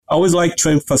I always like to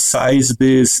emphasize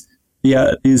this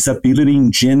ability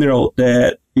in general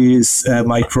that is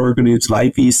microorganisms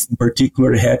like yeast in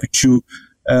particular have to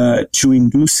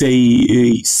induce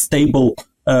a stable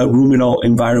ruminal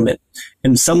environment.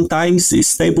 And sometimes a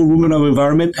stable ruminal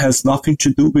environment has nothing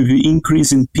to do with the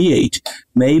increase in pH.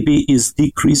 Maybe it's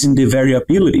decreasing the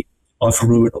variability of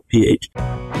ruminal pH.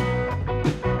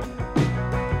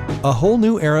 A whole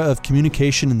new era of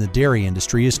communication in the dairy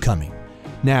industry is coming.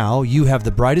 Now you have the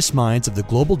brightest minds of the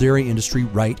global dairy industry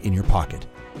right in your pocket.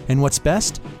 And what's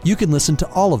best? You can listen to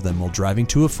all of them while driving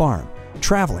to a farm,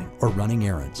 traveling, or running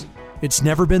errands. It's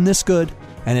never been this good,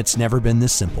 and it's never been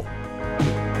this simple.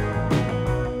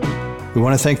 We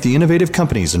want to thank the innovative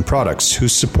companies and products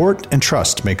whose support and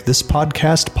trust make this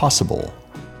podcast possible.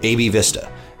 AB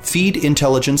Vista, feed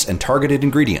intelligence and targeted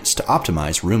ingredients to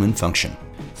optimize rumen function.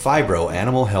 Phibro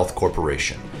Animal Health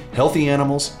Corporation, healthy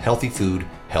animals, healthy food,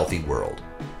 healthy world.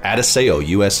 Adiseo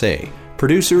USA,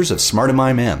 producers of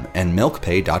Smartimime M and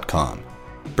MilkPay.com.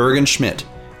 Bergen Schmidt,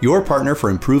 your partner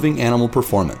for improving animal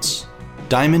performance.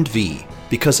 Diamond V,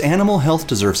 because animal health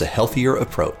deserves a healthier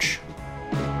approach.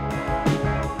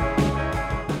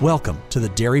 Welcome to the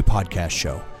Dairy Podcast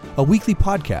Show, a weekly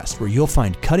podcast where you'll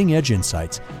find cutting-edge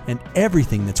insights and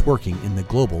everything that's working in the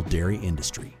global dairy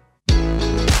industry.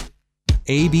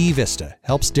 AB Vista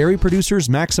helps dairy producers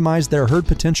maximize their herd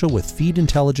potential with feed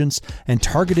intelligence and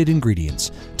targeted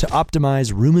ingredients to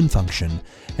optimize rumen function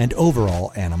and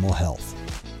overall animal health.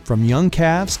 From young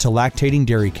calves to lactating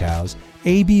dairy cows,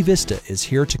 AB Vista is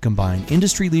here to combine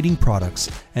industry-leading products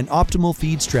and optimal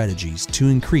feed strategies to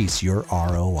increase your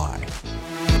ROI.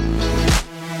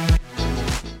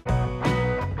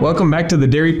 Welcome back to the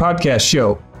Dairy Podcast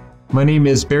Show. My name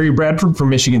is Barry Bradford from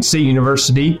Michigan State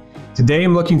University. Today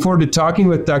I'm looking forward to talking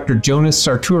with Dr. Jhones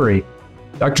Sarturi.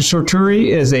 Dr. Sarturi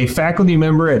is a faculty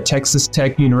member at Texas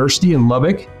Tech University in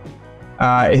Lubbock.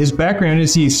 His background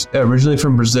is he's originally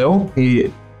from Brazil.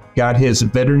 He got his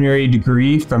veterinary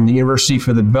degree from the University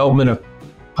for the Development of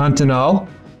Pantanal,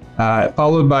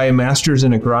 followed by a master's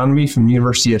in agronomy from the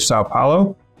University of Sao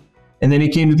Paulo. And then he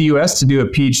came to the U.S. to do a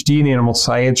PhD in animal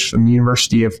science from the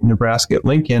University of Nebraska at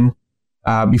Lincoln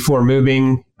before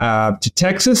moving to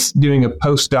Texas, doing a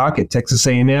postdoc at Texas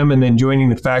A&M, and then joining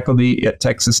the faculty at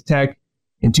Texas Tech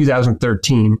in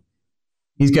 2013.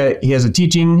 He has a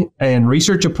teaching and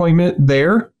research appointment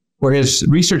there, where his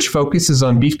research focuses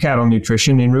on beef cattle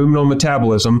nutrition and ruminal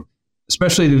metabolism,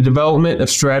 especially the development of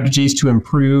strategies to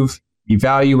improve,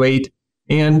 evaluate,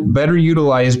 and better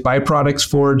utilize byproducts,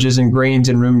 forages, and grains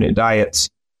in ruminant diets.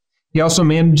 He also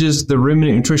manages the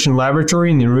Ruminant Nutrition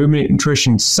Laboratory and the Ruminant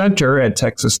Nutrition Center at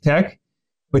Texas Tech,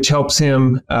 which helps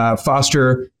him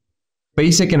foster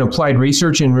basic and applied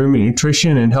research in ruminant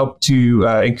nutrition and help to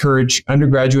encourage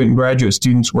undergraduate and graduate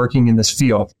students working in this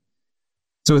field.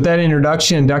 So with that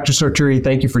introduction, Dr. Sarturi,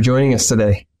 thank you for joining us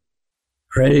today.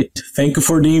 Great. Thank you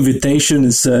for the invitation.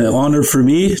 It's an honor for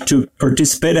me to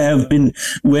participate. I have been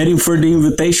waiting for the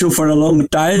invitation for a long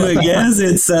time, I guess.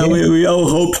 It's we all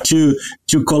hope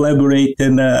to collaborate,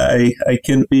 and I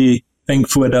can be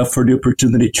thankful enough for the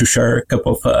opportunity to share a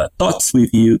couple of thoughts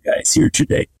with you guys here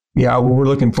today. Yeah, well, we're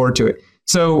looking forward to it.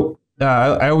 So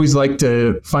I always like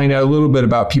to find out a little bit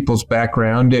about people's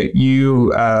background.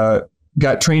 You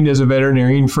got trained as a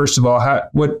veterinarian. First of all,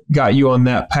 what got you on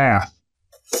that path?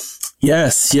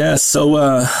 Yes. So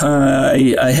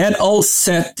I had all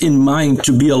set in mind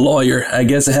to be a lawyer. I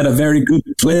guess I had a very good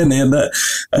plan, and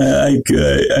I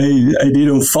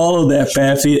didn't follow that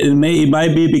path. It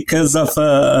might be because of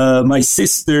my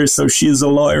sister, so she's a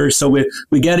lawyer. So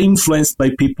we get influenced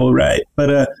by people, right?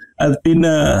 But I've been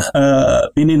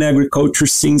in agriculture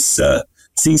since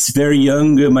very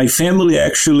young. My family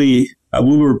actually,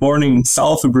 we were born in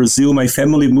south of Brazil. My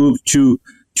family moved to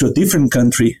a different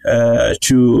country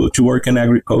to work in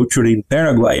agriculture in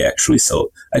Paraguay, actually.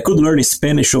 So I could learn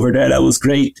Spanish over there. That was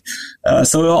great.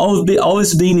 So I've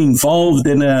always been involved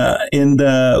and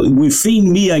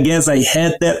within me, I guess I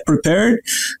had that prepared.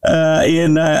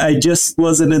 And I just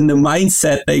wasn't in the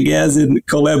mindset, I guess, in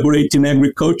collaborating in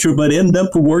agriculture, but ended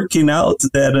up working out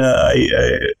that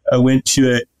I went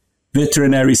to a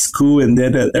veterinary school, and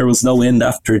then there was no end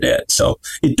after that. So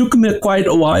it took me quite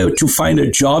a while to find a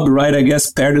job, right? I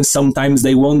guess parents sometimes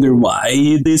they wonder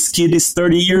why this kid is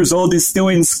 30 years old, is still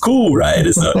in school, right?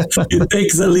 So it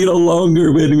takes a little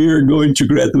longer when we are going to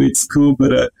graduate school,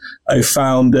 but I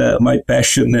found my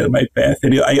passion and my path.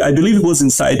 And I believe it was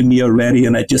inside me already,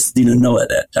 and I just didn't know at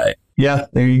that time. Yeah,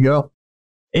 there you go.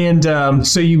 And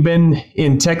so you've been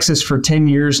in Texas for 10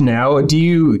 years now.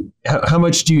 How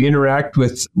much do you interact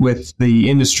with the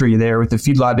industry there, with the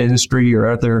feedlot industry or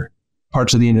other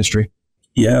parts of the industry?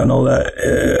 Yeah, no,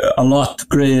 a lot.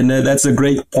 Great, and that's a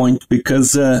great point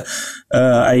because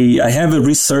I have a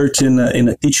research in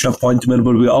a teaching appointment,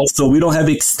 but we don't have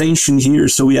extension here.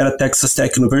 So we are at Texas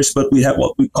Tech University, but we have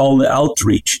what we call the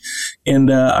outreach. And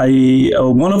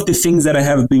one of the things that I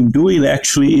have been doing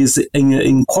actually is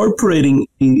incorporating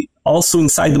also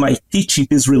inside my teaching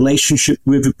this relationship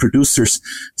with the producers.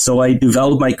 So I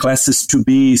developed my classes to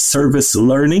be service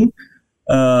learning.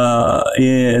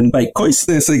 And by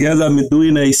coincidence, I guess I'm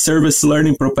doing a service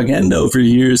learning propaganda over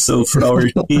here. So for our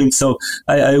team, so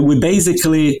we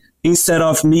basically, instead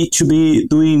of me to be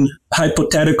doing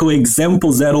hypothetical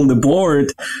examples that on the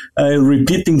board,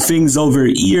 repeating things over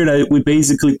here, we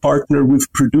basically partner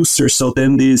with producers. So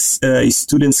then these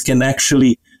students can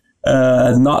actually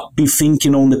not be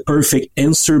thinking on the perfect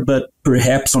answer, but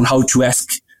perhaps on how to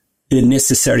ask the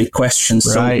necessary questions.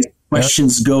 Right. So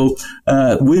questions go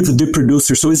with the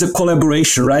producer. So it's a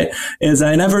collaboration, right? As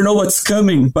I never know what's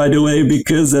coming, by the way,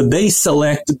 because they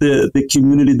select the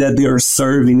community that they are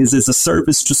serving. It's a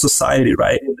service to society,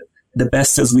 right? The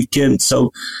best as we can.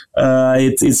 So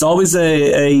it's always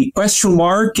a question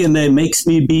mark, and it makes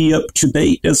me be up to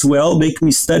date as well, make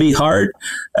me study hard,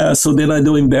 so then I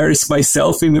don't embarrass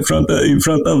myself in front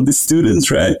of the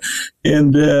students, right?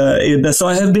 And so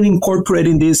I have been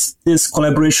incorporating this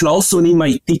collaboration also in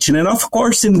my teaching, and of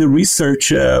course in the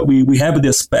research we have the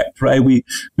aspect, right? We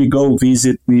go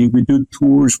visit, we do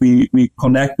tours, we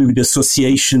connect with the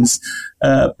associations,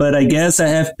 but I guess I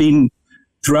have been,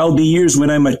 throughout the years, when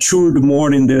I matured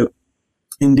more in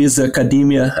this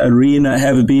academia arena,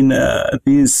 have been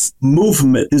this move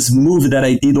that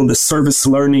I did on the service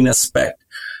learning aspect.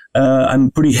 I'm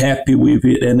pretty happy with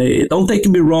it, and don't take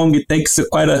me wrong, it takes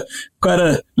quite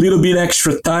a little bit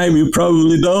extra time. You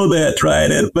probably know that,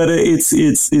 right? But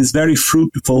it's very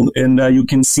fruitful, and you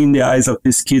can see in the eyes of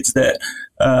these kids that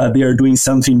they are doing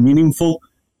something meaningful.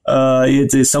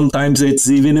 Sometimes it's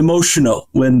even emotional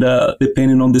when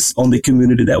depending on the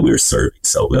community that we're serving.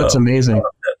 So that's amazing.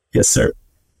 Yes, sir.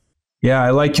 Yeah,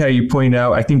 I like how you point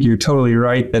out. I think you're totally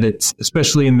right that it's,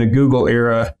 especially in the Google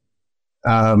era,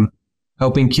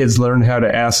 helping kids learn how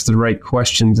to ask the right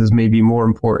questions is maybe more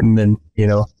important than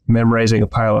memorizing a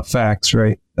pile of facts,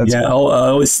 right? I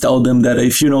always tell them that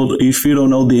if you don't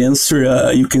know the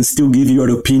answer, you can still give your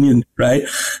opinion, right?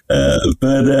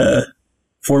 But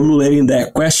formulating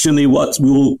that question is what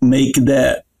will make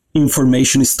that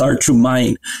information start to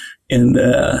mine,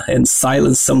 and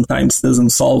silence sometimes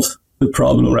doesn't solve the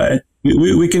problem, right?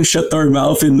 We can shut our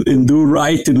mouth and do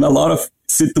right in a lot of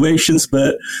situations,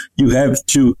 but you have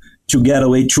to get a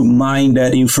way to mine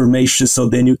that information so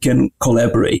then you can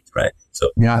collaborate, right?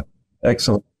 So yeah,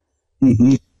 excellent.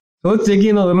 Mm-hmm. So let's dig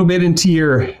in a little bit into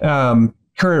your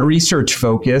current research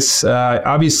focus.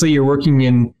 Obviously, you're working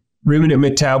in ruminant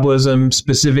metabolism,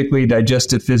 specifically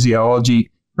digestive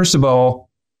physiology. First of all,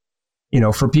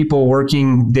 for people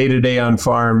working day to day on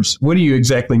farms, what do you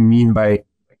exactly mean by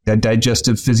that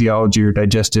digestive physiology or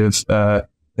digestive,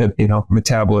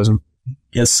 metabolism?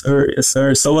 Yes, sir. Yes,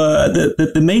 sir. So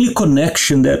the main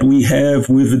connection that we have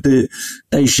with the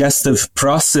digestive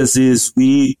process is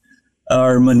we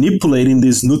are manipulating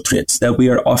these nutrients that we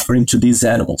are offering to these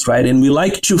animals, right? And we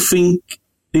like to think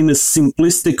in a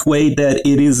simplistic way that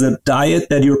it is a diet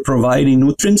that you're providing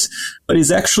nutrients, but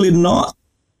it's actually not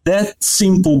that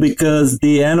simple because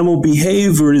the animal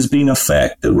behavior is being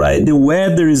affected, right? The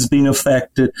weather is being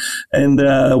affected, and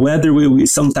weather will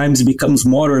sometimes becomes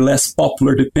more or less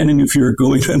popular depending if you're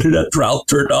going under that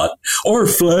drought or not, or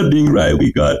flooding, right?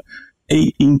 We got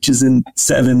 8 inches in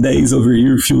 7 days over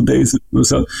here, a few days.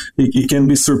 So it can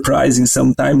be surprising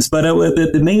sometimes. But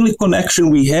the main connection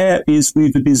we have is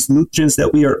with these nutrients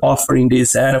that we are offering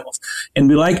these animals. And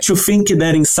we like to think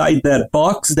that inside that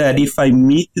box, that if I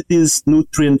meet these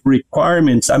nutrient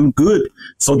requirements, I'm good.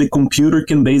 So the computer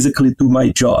can basically do my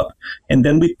job. And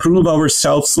then we prove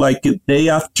ourselves like day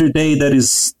after day that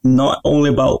is not only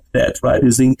about that, right?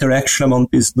 It's the interaction among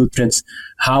these nutrients,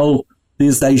 how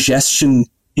this digestion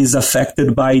is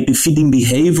affected by the feeding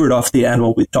behavior of the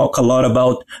animal. We talk a lot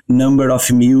about number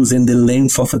of meals and the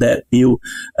length of that meal.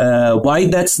 Why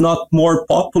that's not more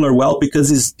popular? Well, because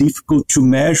it's difficult to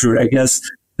measure. I guess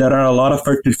there are a lot of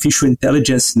artificial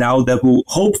intelligence now that will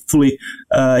hopefully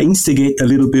instigate a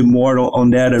little bit more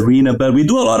on that arena. But we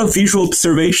do a lot of visual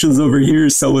observations over here,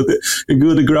 so with a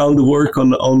good groundwork on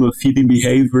the feeding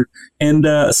behavior. And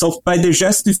so by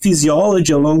digestive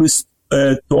physiology, along with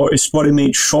story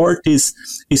made short, is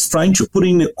trying to put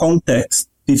in the context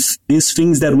these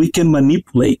things that we can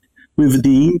manipulate with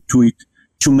the intuit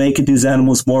to make these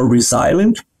animals more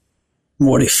resilient,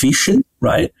 more efficient,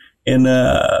 right? And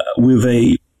with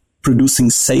a producing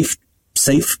safe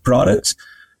safe products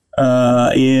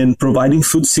in providing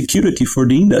food security for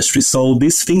the industry. So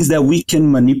these things that we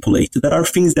can manipulate, there are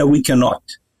things that we cannot.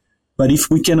 But if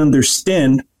we can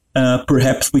understand,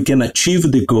 perhaps we can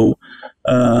achieve the goal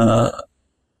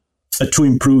to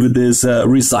improve this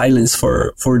resilience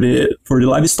for the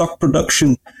livestock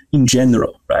production in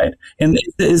general, right? And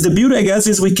the beauty, I guess,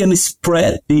 is we can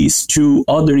spread this to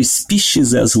other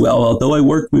species as well. Although I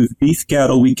work with beef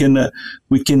cattle, we can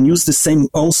use the same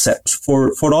concept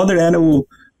for other animal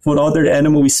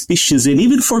species, and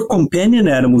even for companion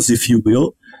animals, if you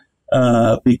will,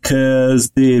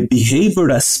 because the behavior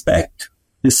aspect,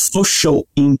 the social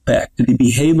impact, the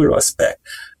behavior aspect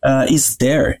is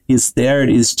there.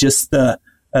 It's just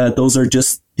those are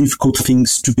just difficult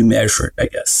things to be measured, I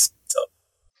guess. So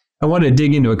I want to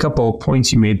dig into a couple of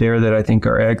points you made there that I think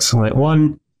are excellent.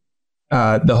 One,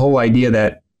 the whole idea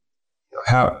that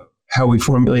how we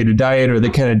formulate a diet or the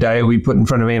kind of diet we put in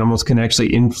front of animals can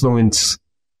actually influence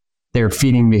their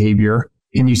feeding behavior.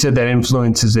 And you said that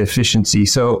influences efficiency.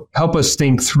 So help us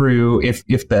think through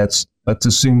if that's, let's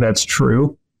assume that's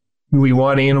true. Do we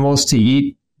want animals to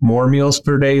eat more meals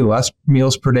per day, less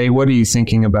meals per day? What are you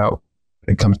thinking about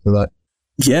when it comes to that?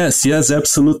 Yes,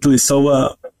 absolutely.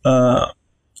 So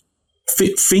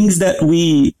things that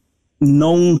we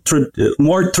know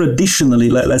more traditionally,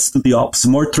 let's do the opposite,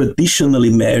 more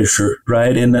traditionally measure,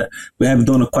 right? And we have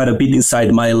done quite a bit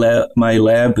inside my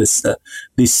lab is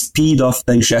the speed of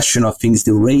digestion of things,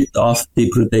 the rate of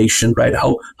degradation, right?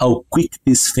 How quick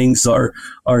these things are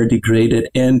degraded.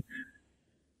 And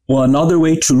well, another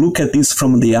way to look at this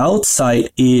from the outside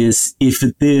is if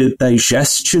the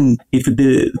digestion,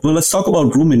 let's talk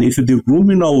about rumen, if the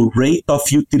ruminal rate of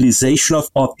utilization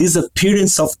of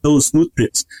disappearance of those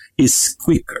nutrients is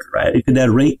quicker, right? If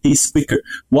that rate is quicker,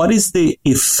 what is the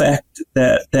effect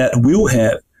that will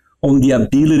have on the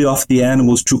ability of the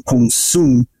animals to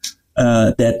consume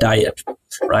that diet,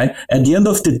 right? At the end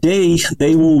of the day,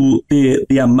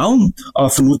 the amount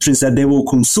of nutrients that they will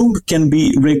consume can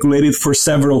be regulated for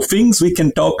several things. We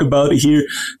can talk about here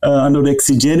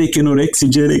anorexigenic and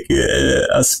orexigenic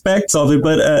aspects of it,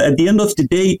 but at the end of the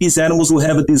day, these animals will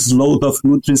have this load of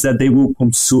nutrients that they will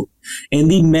consume,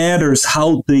 and it matters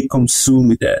how they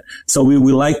consume that. So we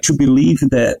would like to believe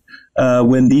that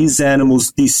when these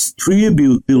animals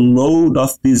distribute the load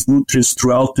of these nutrients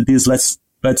throughout this,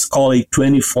 let's call it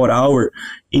 24-hour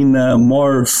in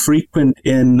more frequent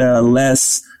and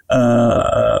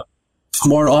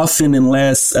more often and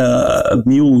less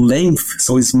meal length,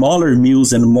 so smaller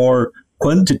meals and more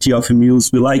quantity of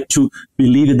meals. We like to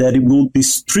believe that it will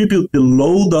distribute the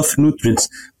load of nutrients,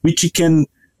 which can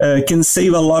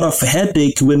save a lot of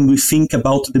headache when we think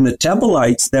about the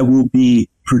metabolites that will be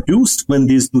produced when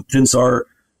these nutrients are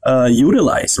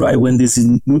utilized, right? When these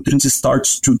nutrients start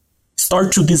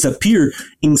to disappear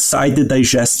inside the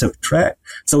digestive tract.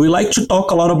 So we like to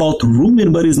talk a lot about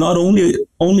rumen, but it's not only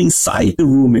inside the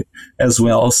rumen as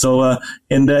well. So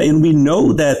and we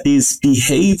know that this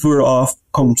behavior of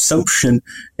consumption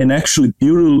and actually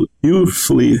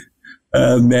beautifully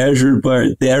measured by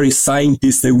dairy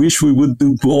scientists. I wish we would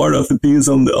do more of this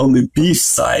on the beef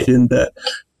side,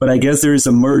 but I guess there is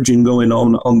a merging going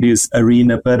on this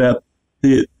arena. But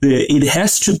it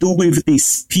has to do with the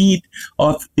speed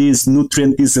of this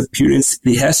nutrient disappearance.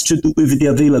 It has to do with the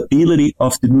availability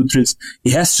of the nutrients.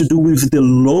 It has to do with the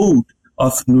load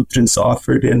of nutrients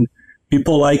offered. And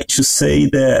people like to say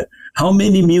that, how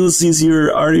many meals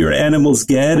are your animals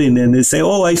getting? And they say,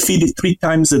 oh, I feed it 3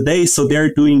 times a day, so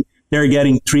they're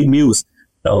getting 3 meals.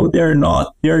 No, they're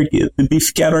not. The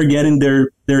beef cattle are getting their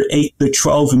 8 to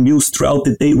 12 meals throughout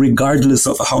the day, regardless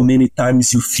of how many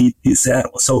times you feed these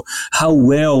animals. So how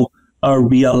well are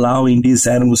we allowing these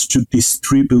animals to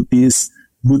distribute this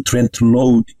nutrient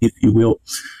load, if you will?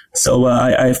 So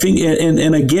I think,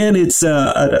 and again, it's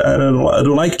I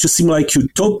don't like to seem like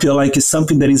utopia, like it's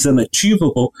something that is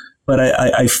unachievable. But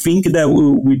I think that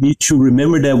we need to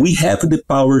remember that we have the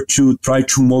power to try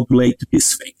to modulate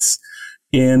these things.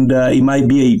 And it might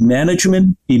be a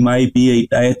management, it might be a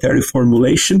dietary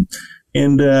formulation,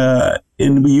 and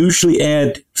we usually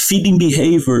add feeding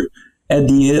behavior at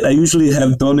the end. I usually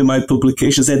have done in my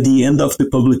publications at the end of the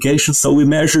publication. So we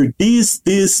measure this,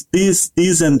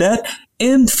 and that,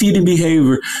 and feeding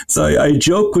behavior. So I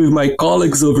joke with my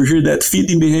colleagues over here that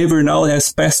feeding behavior now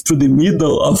has passed through the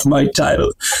middle of my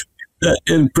title.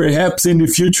 And perhaps in the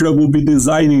future I will be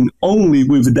designing only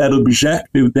with that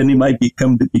objective, then it might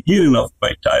become the beginning of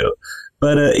my title.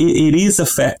 But it is a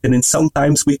fact, and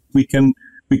sometimes we can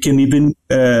even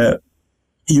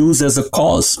use as a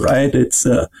cause, right? It's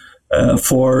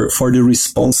for the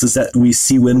responses that we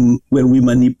see when we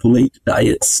manipulate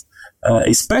diets.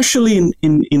 especially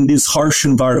in this harsh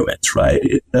environment, right?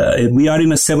 We are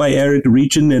in a semi-arid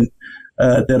region, and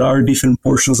there are different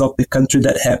portions of the country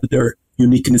that have their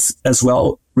uniqueness as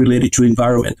well related to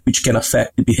environment, which can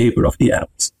affect the behavior of the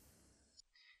animals.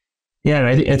 Yeah,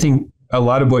 and I think a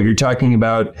lot of what you're talking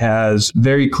about has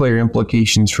very clear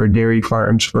implications for dairy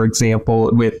farms, for example,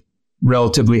 with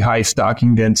relatively high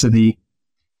stocking density.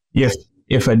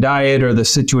 If a diet or the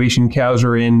situation cows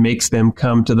are in makes them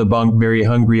come to the bunk very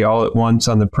hungry all at once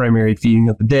on the primary feeding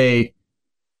of the day,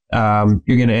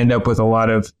 you're going to end up with a lot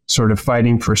of sort of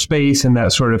fighting for space and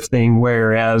that sort of thing.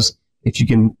 Whereas if you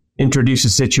can introduce a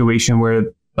situation where,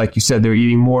 like you said, they're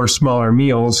eating more smaller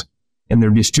meals and they're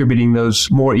distributing those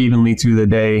more evenly through the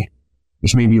day,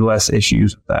 there's maybe less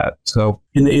issues with that. So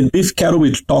in beef cattle,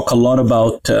 we talk a lot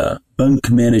about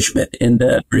bunk management, and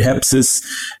perhaps it's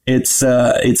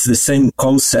the same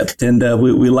concept. And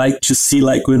we like to see,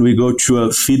 like when we go to a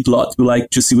feedlot, we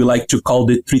like to call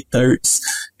it 3/3.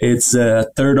 It's a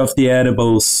third of the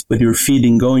animals when you're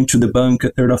feeding going to the bunk,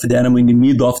 a third of the animal in the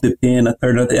middle of the pen, a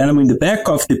third of the animal in the back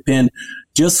of the pen,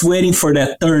 just waiting for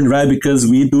that turn, right? Because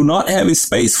we do not have a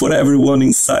space for everyone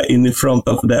inside in the front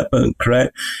of that bunk,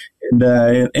 right? And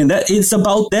that it's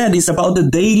about that. It's about the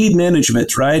daily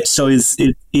management, right? So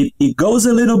it goes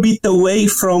a little bit away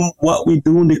from what we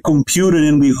do in the computer,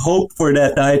 and we hope for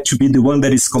that diet to be the one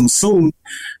that is consumed.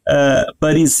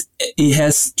 But it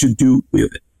has to do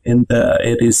with it, and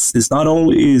it's not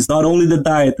only the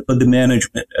diet, but the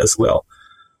management as well.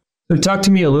 So talk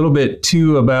to me a little bit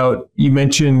too about, you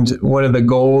mentioned one of the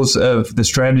goals of the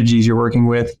strategies you're working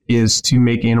with is to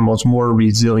make animals more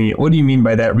resilient. What do you mean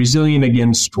by that? Resilient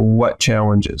against what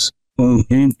challenges?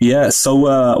 Mm-hmm. Yeah,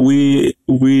 so we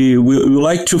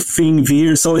like to think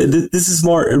here. So this is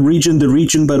more region to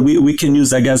region, but we can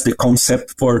use, I guess, the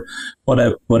concept for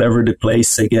whatever the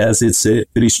place. I guess if it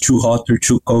is too hot or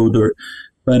too cold,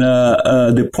 but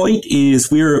the point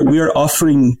is we're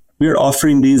offering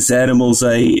these animals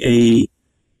the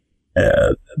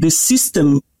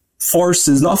system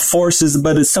not forces,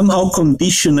 but it somehow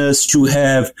conditions us to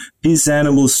have these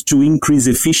animals to increase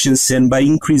efficiency. And by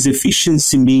increase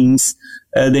efficiency means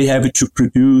they have to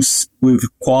produce with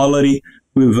quality,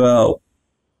 with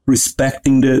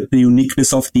respecting the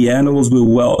uniqueness of the animals, with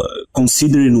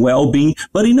considering well-being,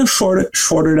 but in a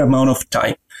shorter amount of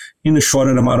time.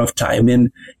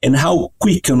 And how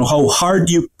quick and how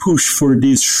hard you push for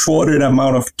this shorter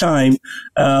amount of time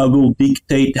will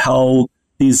dictate how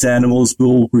these animals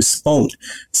will respond.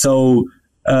 So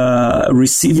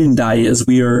receiving diets,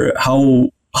 how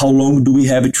long do we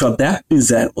have to adapt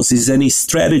these animals? Is any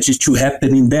strategy to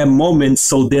happen in that moment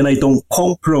so then I don't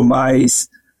compromise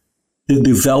the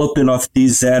development of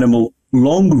this animal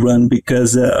long run,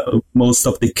 because most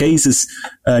of the cases,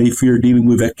 if we're dealing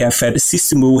with a calf-fed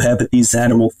system, we'll have this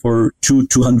animal for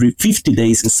 250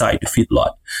 days inside the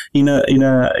feedlot. In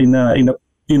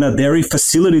a dairy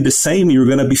facility, the same. You're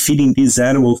going to be feeding these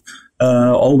animals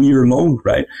all year long,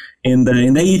 right? And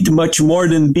they eat much more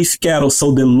than beef cattle,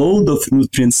 so the load of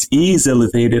nutrients is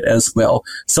elevated as well.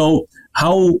 So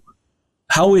how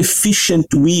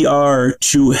efficient we are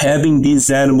to having these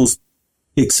animals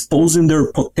exposing their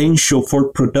potential for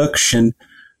production,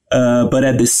 but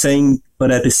at the same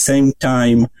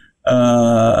time,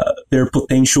 their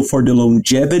potential for the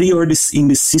longevity in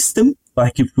the system,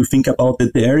 like if we think about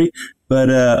the dairy, but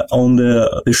on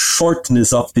the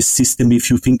shortness of the system, if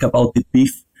you think about the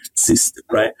beef system,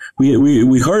 right?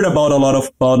 We heard about a lot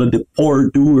about the poor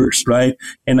doers, right?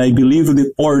 And I believe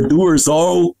the poor doers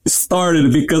all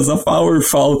started because of our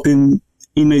fault in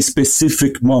a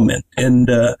specific moment, and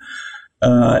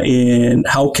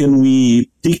how can we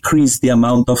decrease the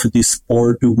amount of these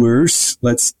poor doers,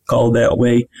 let's call that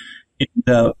way,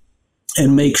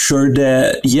 and make sure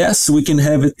that, yes, we can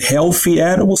have healthy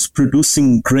animals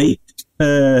producing great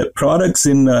products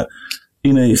in an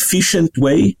efficient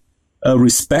way,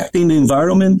 respecting the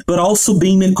environment, but also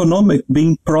being economic,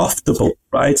 being profitable,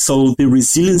 right? So the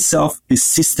resilience of the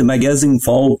system, I guess,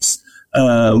 involves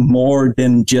more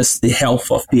than just the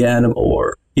health of the animal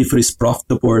or if it is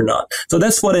profitable or not. So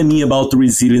that's what I mean about the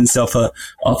resilience of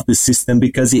the system,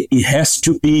 because it has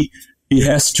to be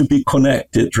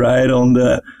connected, right,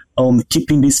 on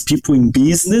keeping these people in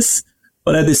business,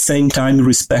 but at the same time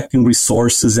respecting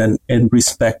resources and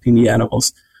respecting the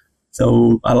animals.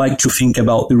 So I like to think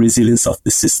about the resilience of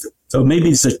the system. So maybe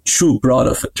it's a too broad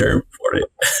of a term for it.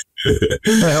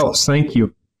 That helps. Thank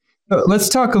you. Let's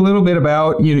talk a little bit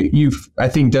about, you've, I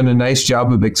think, done a nice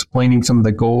job of explaining some of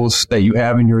the goals that you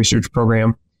have in your research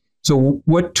program. So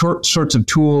what sorts of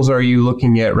tools are you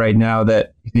looking at right now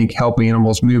that you think help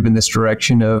animals move in this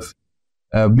direction of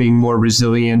being more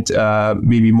resilient,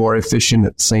 maybe more efficient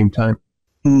at the same time.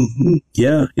 Mm-hmm.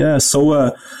 Yeah.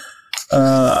 So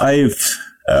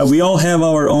we all have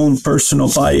our own personal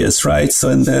bias, right? So,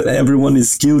 and that everyone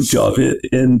is guilty of it.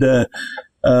 And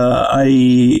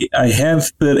I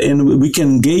have, and we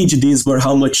can gauge this by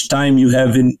how much time you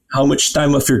have how much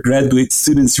time of your graduate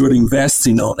students you're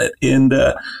investing on it. And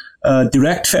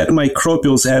direct fat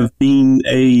microbials have been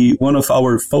one of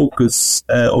our focus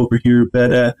over here,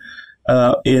 but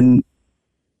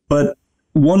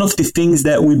one of the things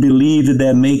that we believe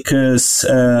that make us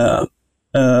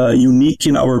unique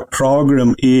in our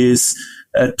program is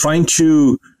trying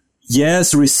to,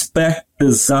 respect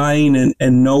design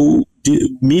and know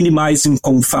minimizing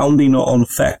confounding on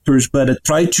factors, but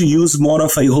try to use more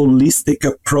of a holistic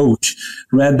approach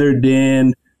rather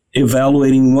than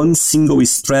evaluating one single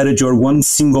strategy or one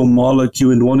single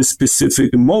molecule in one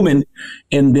specific moment,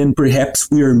 and then perhaps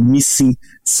we are missing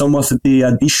some of the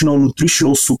additional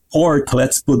nutritional support,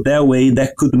 let's put that way,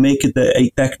 that could make a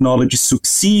technology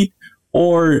succeed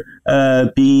or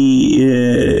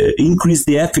increase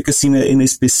the efficacy in a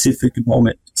specific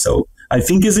moment. So I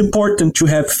think it's important to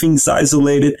have things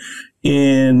isolated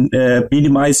and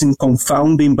minimizing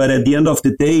confounding, but at the end of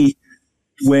the day,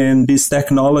 when these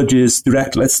technologies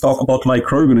let's talk about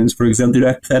microorganisms, for example,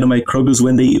 direct fat microbials,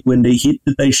 when they hit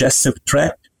the digestive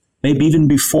tract, maybe even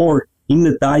before in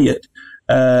the diet,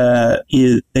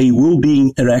 they will be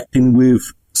interacting with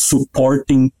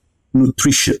supporting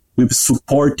nutrition, with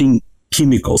supporting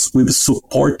chemicals, with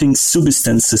supporting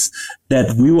substances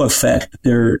that will affect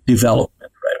their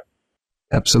development, right?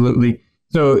 Absolutely.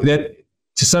 So that,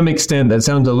 to some extent, that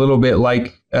sounds a little bit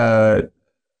like a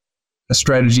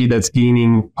strategy that's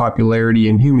gaining popularity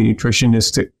in human nutrition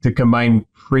is to combine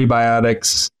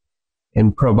prebiotics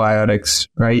and probiotics,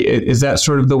 right? Is that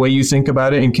sort of the way you think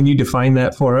about it? And can you define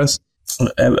that for us?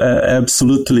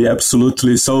 Absolutely.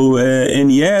 So,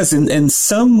 and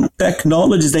some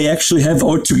technologies, they actually have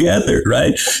all together,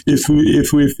 right? If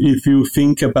you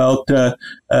think about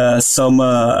some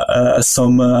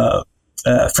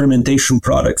fermentation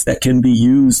products that can be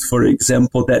used, for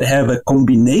example, that have a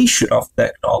combination of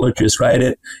technologies,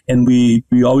 right? And we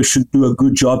always should do a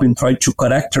good job in trying to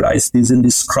characterize this and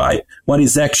describe what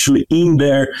is actually in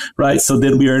there, right? So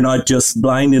that we are not just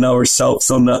blinding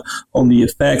ourselves on the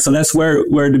effects. So that's where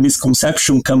the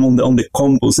misconception come on the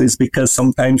combos, is because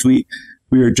sometimes we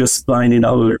are just blinding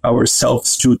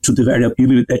ourselves to the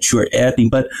variability that you are adding.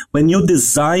 But when you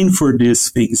design for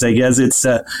these things, I guess it's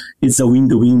a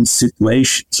win-win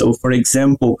situation. So, for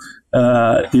example,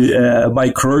 the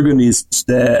microorganisms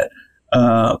that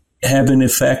have an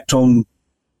effect on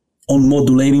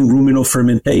modulating ruminal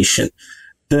fermentation.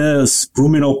 Thus,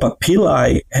 ruminal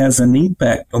papillae has an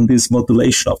impact on this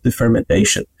modulation of the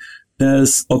fermentation.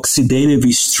 Thus, oxidative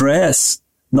stress,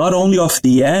 not only of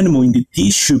the animal in the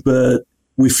tissue, but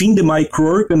within the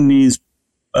microorganism,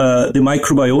 the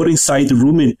microbiota inside the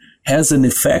rumen has an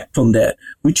effect on that.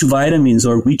 Which vitamins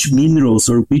or which minerals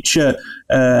or which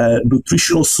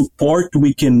nutritional support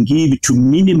we can give to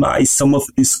minimize some of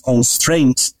these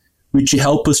constraints, which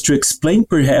help us to explain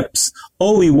perhaps,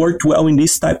 it worked well in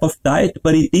this type of diet,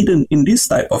 but it didn't in this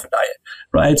type of diet,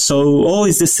 right? So,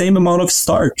 it's the same amount of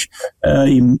starch.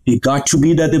 It got to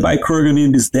be that the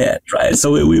microorganism is dead, right?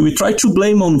 So we try to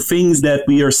blame on things that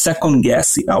we are second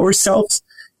guessing ourselves,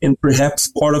 and perhaps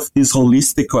part of this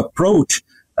holistic approach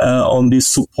on this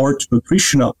support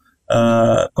nutritional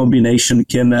combination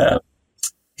can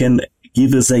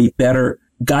give us a better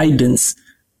guidance.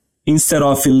 Instead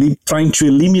of trying to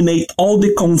eliminate all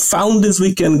the confounders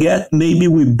we can get, maybe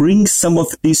we bring some of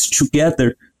these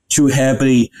together to have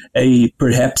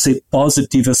perhaps a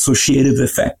positive associative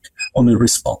effect on the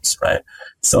response, right?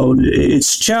 So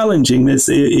it's challenging. It's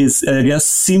I guess,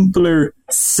 simpler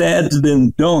said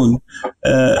than done,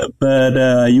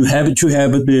 but you have to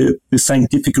have the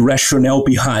scientific rationale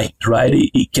behind, right?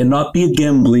 It cannot be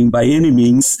gambling by any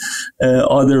means.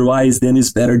 Otherwise, then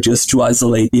it's better just to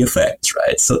isolate the effects,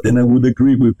 right? So then I would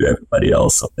agree with everybody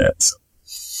else on that. So.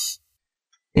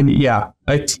 And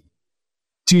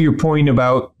to your point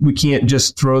about we can't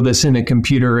just throw this in a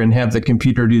computer and have the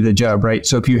computer do the job, right?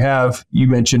 So if you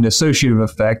mentioned associative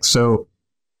effects. So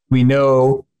we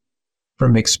know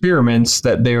from experiments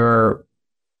that there are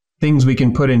things we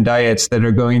can put in diets that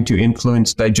are going to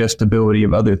influence digestibility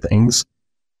of other things.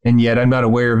 And yet I'm not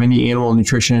aware of any animal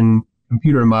nutrition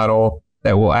computer model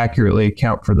that will accurately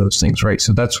account for those things, right?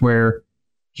 So that's where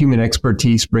human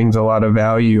expertise brings a lot of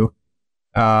value.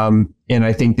 And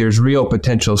I think there's real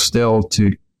potential still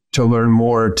to learn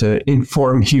more, to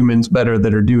inform humans better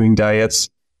that are doing diets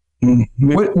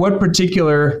Mm-hmm. What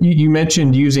particular, you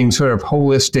mentioned using sort of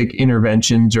holistic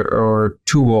interventions or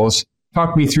tools.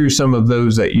 Talk me through some of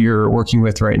those that you're working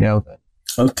with right now.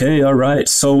 Okay, all right.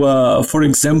 So, for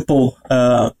example,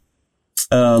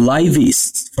 live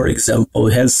yeast, for example,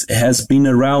 has been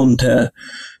around.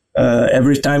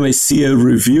 Every time I see a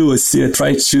review, I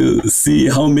try to see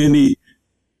how many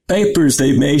papers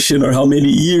they mention or how many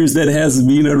years that has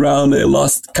been around. I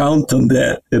lost count on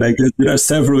that, and I guess there are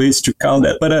several ways to count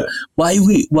that. But why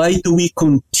do we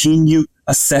continue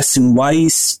assessing? Why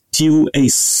is still a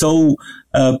so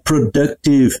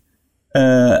productive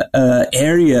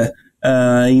area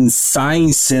in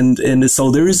science, and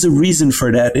so there is a reason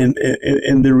for that, and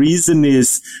the reason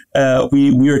is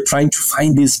we are trying to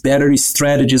find these better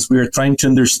strategies. We are trying to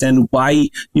understand why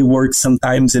it works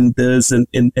sometimes and does,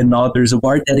 and others.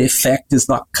 Why that effect is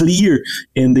not clear,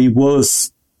 and it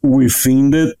was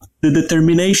within the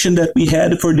determination that we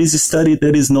had for this study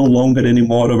that is no longer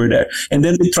anymore over there. And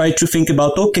then we try to think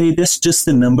about, okay, that's just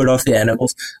the number of the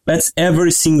animals. Let's every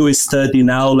single study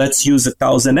now, let's use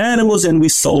 1,000 animals and we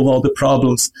solve all the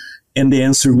problems. And the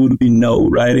answer would be no,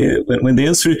 right? When the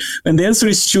answer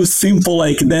is too simple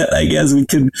like that, I guess we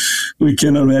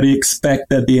can already expect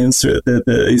that the answer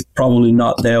is probably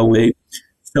not that way.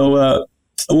 So,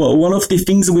 one of the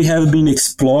things we have been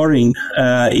exploring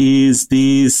is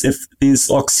this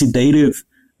oxidative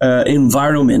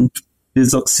environment.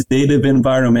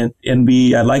 And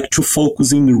I like to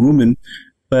focus in the rumen,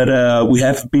 but we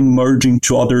have been merging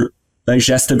to other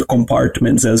digestive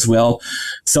compartments as well.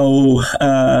 So,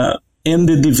 in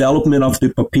the development of the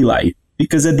papillae,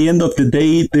 because at the end of the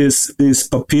day, this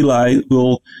papillae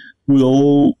will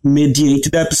mediate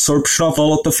the absorption of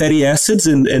all of the fatty acids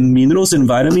and minerals and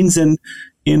vitamins, and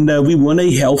we want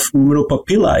a healthy ruminal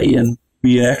papillae, and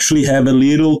we actually have a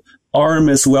little arm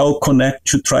as well connect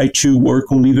to try to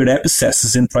work on liver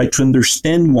abscesses and try to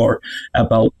understand more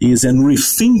about this and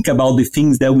rethink about the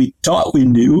things that we thought we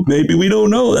knew. Maybe we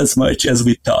don't know as much as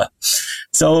we thought.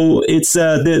 So it's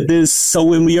so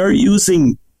when we are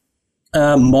using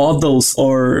models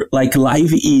or like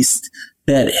live yeast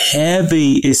that have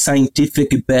a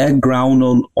scientific background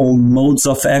on modes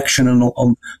of action and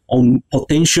on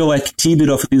potential activity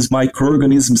of these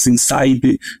microorganisms inside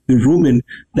the rumen,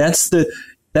 that's the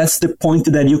point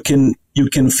that you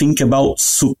can think about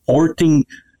supporting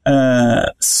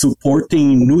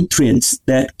nutrients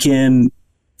that can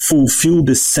fulfill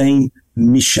the same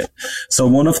mission. So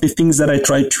one of the things that I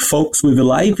try to focus with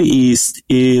live yeast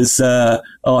is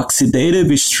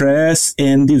oxidative stress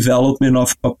and development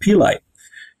of papillae.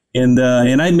 And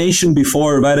I mentioned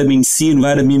before vitamin C and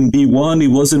vitamin B1. It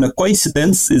wasn't a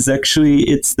coincidence. It's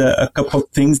a couple of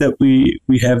things that we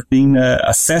have been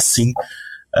assessing.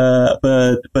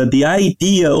 But the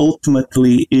idea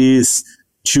ultimately is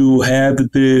to have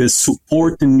the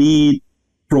support need,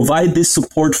 provide this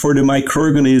support for the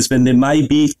microorganism, and it might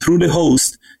be through the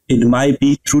host, it might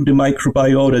be through the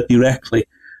microbiota directly,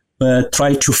 but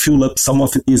try to fill up some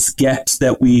of these gaps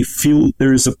that we feel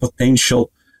there is a potential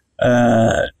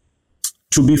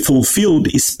to be fulfilled,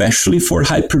 especially for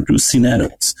high-producing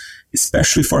animals.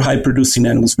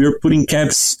 We are putting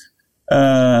calves.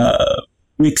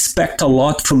 We expect a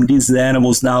lot from these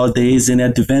animals nowadays, and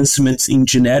advancements in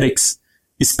genetics,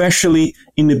 especially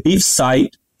in the beef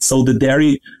side. So the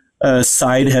dairy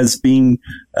side has been,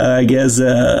 I guess,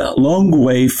 a long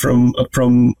way from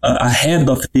ahead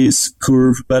of this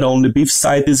curve. But on the beef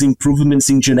side, there's improvements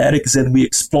in genetics, and we're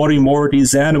exploring more of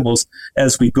these animals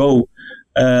as we go.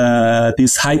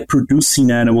 These high-producing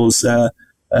animals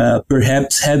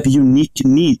perhaps have unique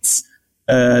needs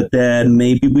that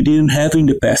maybe we didn't have in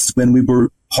the past when we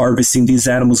were harvesting these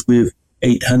animals with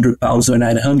 800 pounds or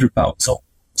 900 pounds.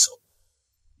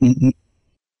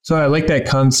 So I like that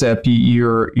concept.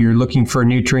 You're looking for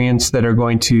nutrients that are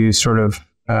going to sort of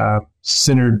work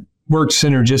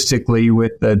synergistically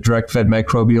with the direct-fed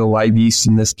microbial live yeast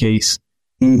in this case.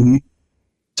 Mm-hmm.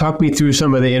 Talk me through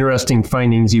some of the interesting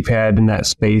findings you've had in that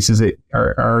space.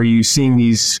 Are you seeing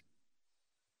these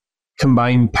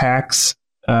combined packs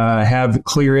have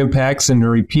clear impacts in a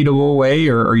repeatable way,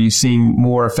 or are you seeing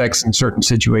more effects in certain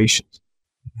situations?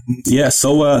 Yeah,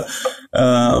 so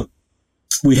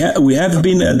we have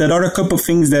been. There are a couple of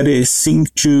things that seem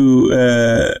to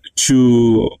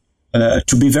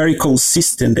be very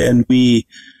consistent, and we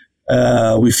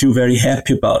feel very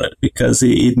happy about it, because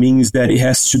it means that it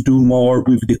has to do more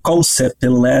with the concept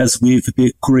and less with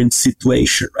the current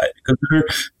situation, right? Because there are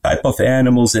type of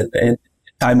animals and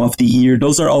time of the year;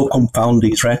 those are all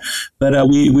compoundings, right? But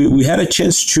we had a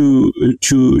chance to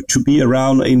be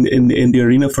around in the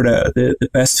arena for the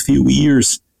past few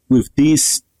years with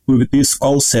these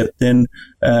concept. And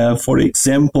for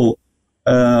example,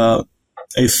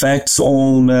 effects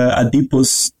on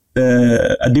adipose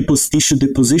tissue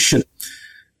deposition.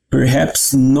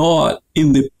 Perhaps not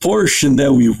in the portion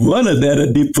that we wanted that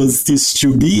adipose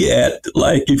tissue to be at.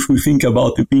 Like if we think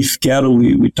about the beef cattle,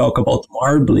 we talk about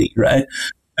marbling, right?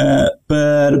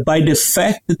 But by the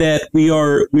fact that we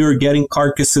are getting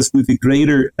carcasses with a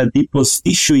greater adipose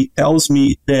tissue, it tells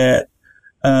me that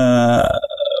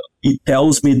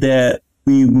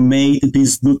we made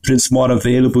these nutrients more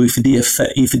available if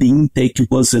the intake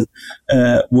wasn't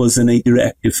a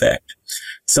direct effect.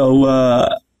 So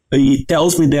it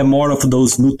tells me that more of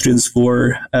those nutrients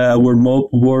were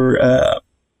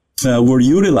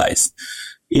utilized.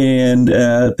 And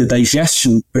the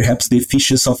digestion, perhaps the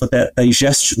efficiency of that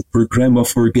digestion per gram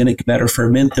of organic matter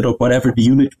fermented, or whatever the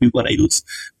unit we want to use.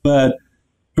 But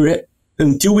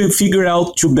until we figure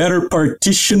out to better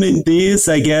partition in this,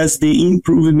 I guess the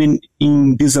improvement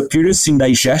in disappearance in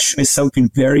digestion is something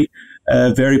very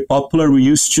popular. We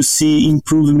used to see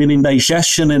improvement in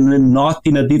digestion and then not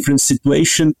in a different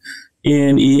situation.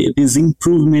 And this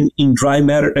improvement in dry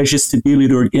matter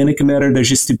digestibility, organic matter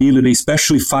digestibility,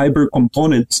 especially fiber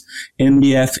components,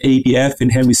 MDF, ADF,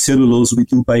 and hemicellulose, we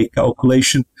do by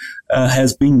calculation,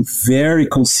 has been very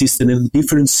consistent in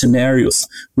different scenarios,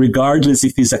 regardless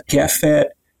if it's a calf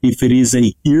fat, if it is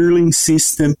a yearling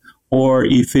system, or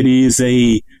if it is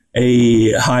a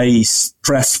high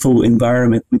stressful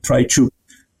environment. We try to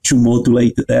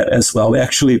modulate that as well.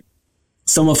 Actually,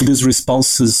 some of these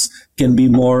responses can be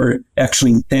more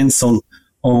actually intense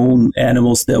on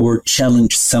animals that were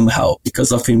challenged somehow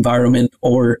because of environment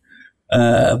or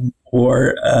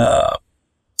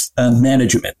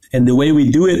management. And the way we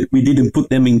do it, we didn't put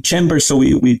them in chambers, so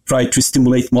we try to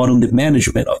stimulate more on the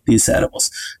management of these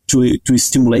animals to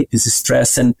stimulate this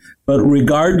stress. But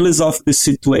regardless of the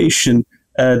situation,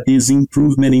 this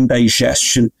improvement in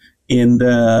digestion in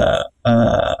the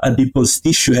adipose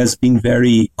tissue has been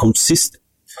very consistent.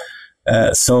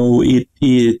 So it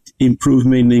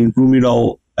improvement in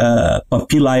ruminal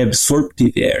papillae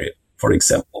absorptive area, for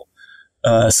example.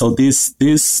 So this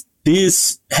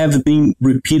have been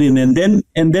repeated, and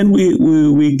then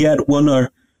we get one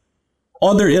or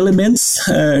other elements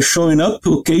showing up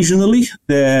occasionally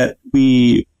that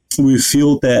we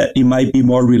feel that it might be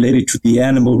more related to the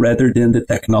animal rather than the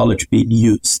technology being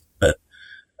used. But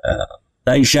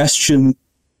digestion,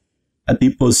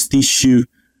 adipose tissue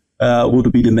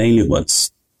would be the main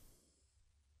ones.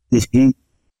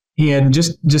 And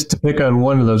just to pick on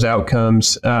one of those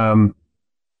outcomes, and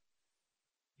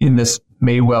this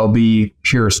may well be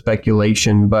pure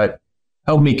speculation, but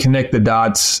help me connect the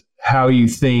dots how you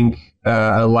think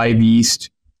a live yeast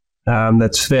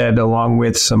that's fed along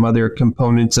with some other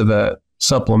components of a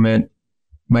supplement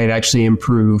might actually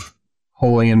improve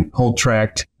whole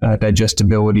tract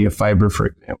digestibility of fiber, for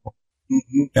example.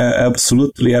 Mm-hmm.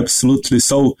 Absolutely.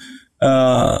 So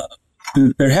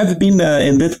there have been,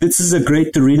 and this is a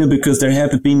great arena because there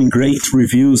have been great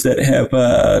reviews that have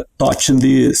touched on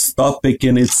this topic,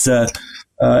 and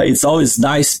it's always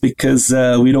nice because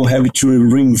we don't have to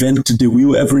reinvent the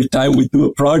wheel every time we do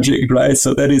a project, right?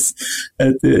 So that is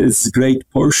a great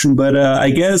portion. But I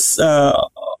guess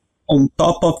on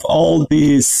top of all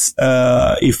these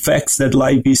effects that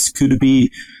live yeast could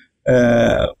be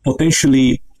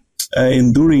potentially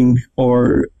enduring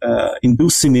or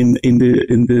inducing in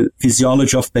the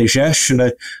physiology of digestion,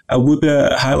 I would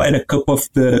highlight a couple of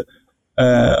the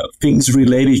things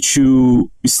related to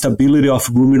stability of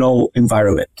ruminal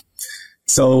environment.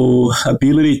 So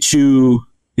ability to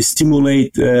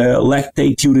stimulate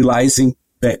lactate utilizing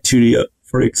bacteria,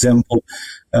 for example,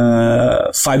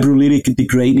 fibrolytic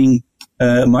degrading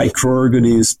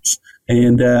microorganisms.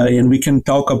 And we can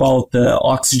talk about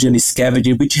oxygen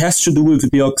scavenging, which has to do with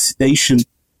the oxidation,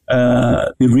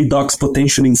 the redox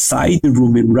potential inside the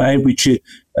rumen, right? Which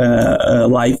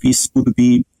live yeast would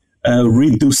be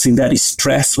reducing that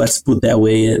stress, let's put that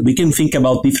way. We can think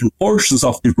about different portions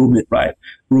of the rumen, right?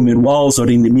 Rumen walls or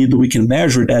in the middle, we can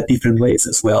measure that different ways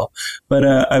as well. But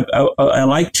I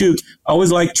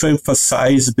always like to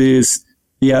emphasize this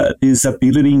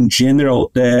ability in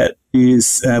general that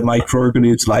these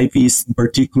microorganisms, live yeast in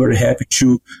particular, have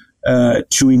to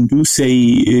induce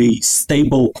a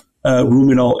stable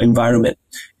ruminal environment.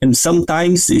 And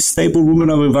sometimes a stable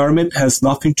ruminal environment has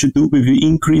nothing to do with the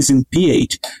increase in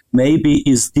pH. Maybe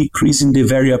it's decreasing the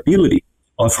variability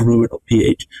of ruminal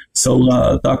pH.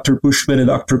 So Dr. Bushman and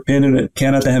Dr. Penn in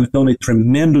Canada have done a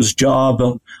tremendous job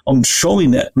on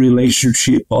showing that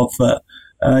relationship of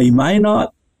it might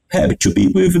not have to be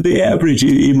with the average.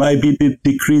 It might be the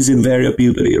decrease in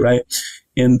variability, right?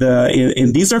 And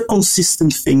these are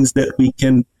consistent things that we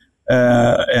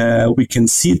can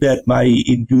see that might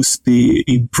induce the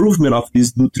improvement of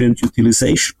this nutrient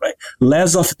utilization, right?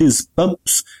 Less of these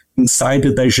bumps inside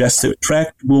the digestive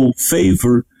tract will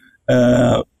favor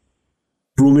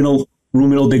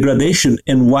ruminal degradation,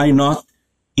 and why not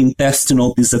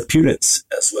intestinal disappearance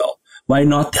as well? Why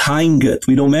not hindgut?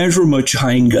 We don't measure much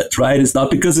hindgut, right? It's not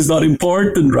because it's not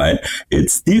important, right?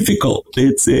 It's difficult.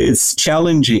 It's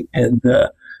challenging. And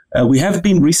we have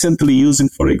been recently using,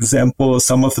 for example,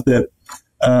 some of the,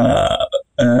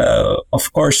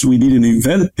 of course, we didn't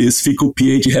invent this. Fecal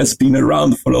pH has been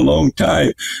around for a long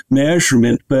time,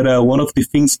 measurement. But one of the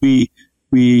things we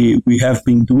have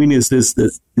been doing is this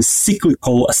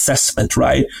cyclical assessment,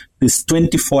 right? This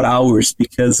 24 hours,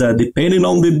 because depending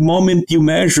on the moment you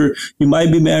measure, you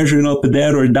might be measuring up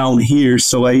there or down here.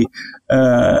 So I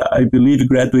believe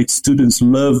graduate students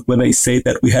love when I say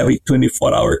that we have a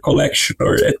 24-hour collection,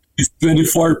 or at least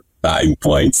 24 time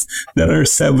points. There are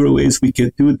several ways we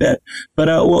can do that. But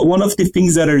one of the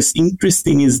things that is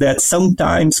interesting is that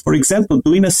sometimes, for example,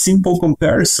 doing a simple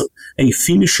comparison, a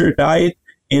finisher diet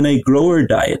and a grower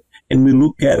diet, and we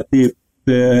look at the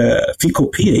fecal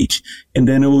pH, and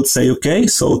then I would say, okay,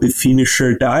 so the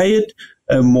finisher diet,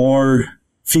 more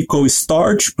fecal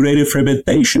starch, greater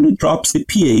fermentation, it drops the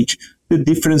pH. The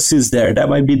difference is there. That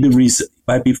might be the reason. It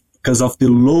might be because of the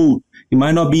load. It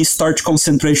might not be starch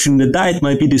concentration in the diet, it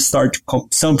might be the starch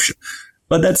consumption.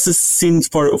 But that's a scene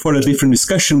for a different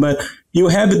discussion. But you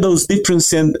have those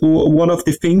differences, and one of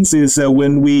the things is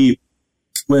when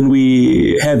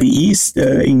we have yeast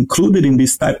included in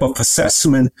this type of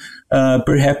assessment,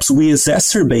 perhaps we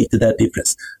exacerbate that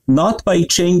difference. Not by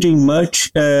changing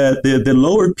much the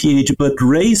lower pH, but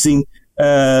raising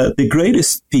the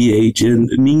greatest pH. And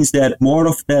it means that more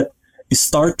of that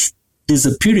starch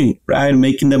disappearing, right?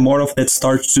 Making the more of that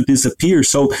starch to disappear.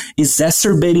 So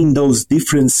exacerbating those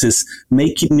differences,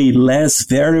 making it less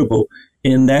variable.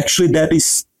 And actually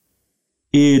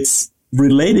it's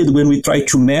related when we try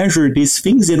to measure these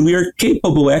things, and we are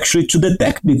capable actually to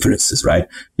detect differences, right?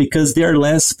 Because they are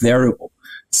less variable.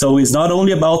 So it's not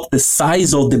only about the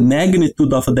size or the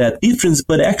magnitude of that difference,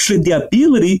 but actually the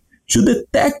ability to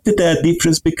detect that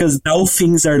difference, because now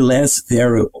things are less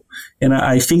variable. And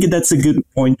I think that's a good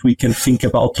point we can think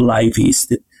about live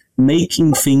yeast,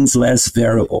 making things less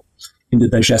variable in the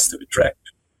digestive tract.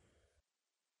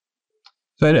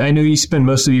 So I know you spend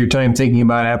most of your time thinking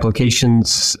about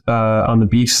applications on the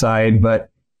beef side, but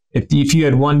if you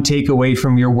had one takeaway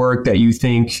from your work that you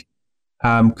think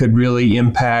could really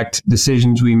impact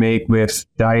decisions we make with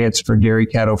diets for dairy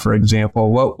cattle, for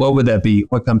example, what would that be?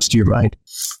 What comes to your mind?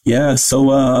 Yeah, so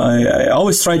I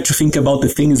always try to think about the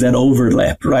things that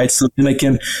overlap, right? So then I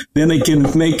can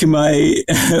make my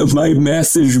my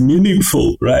message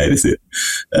meaningful, right?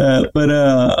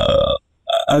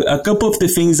 A couple of the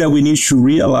things that we need to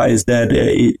realize that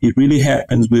it really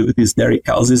happens with these dairy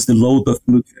cows is the load of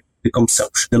nutrient, the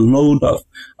consumption, the load of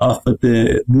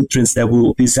the nutrients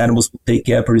that these animals will take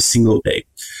every single day.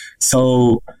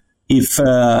 So if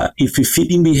a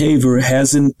feeding behavior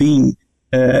hasn't been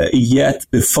yet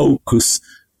the focus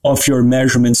of your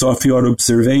measurements, of your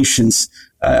observations,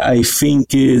 I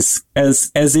think is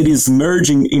as it is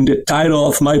merging in the title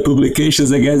of my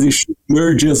publications, I guess it should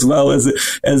merge as well as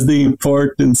the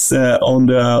importance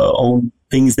on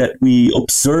things that we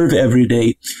observe every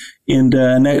day. And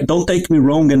don't take me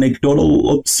wrong, anecdotal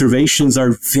observations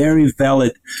are very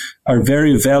valid,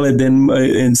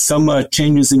 and some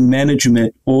changes in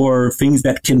management or things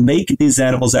that can make these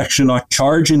animals actually not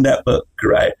charging that buck,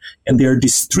 right? And they're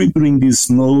distributing this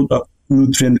load of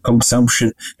nutrient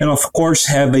consumption, and of course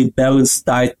have a balanced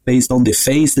diet based on the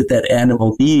phase that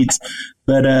animal needs.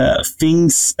 But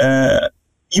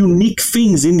unique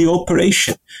things in the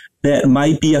operation that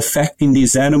might be affecting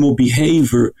this animal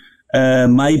behavior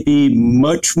might be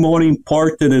much more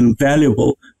important and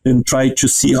valuable than try to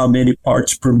see how many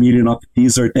parts per million of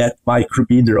this or that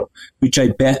micromineral, which I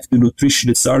bet the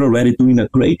nutritionists are already doing a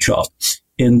great job.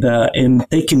 And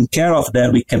taking care of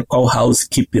that, we can call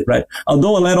housekeeping, right?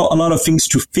 Although a lot of things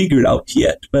to figure out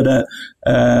yet, but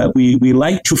we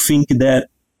like to think that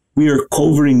we are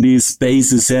covering these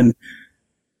bases, and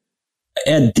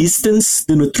at distance,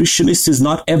 the nutritionist is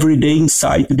not every day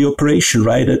inside the operation,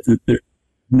 right?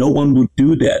 No one would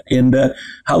do that. And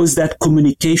how is that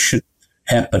communication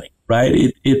happening?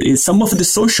 Right. It's some of the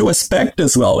social aspect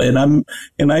as well. And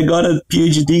I got a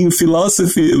PhD in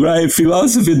philosophy, right?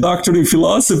 Doctorate in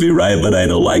philosophy, right? But I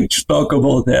don't like to talk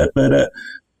about that. But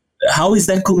how is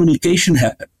that communication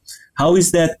happen? How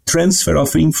is that transfer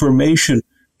of information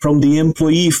from the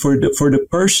employee for the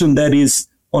person that is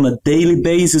on a daily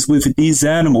basis with these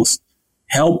animals,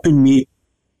 helping me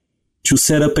to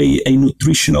set up a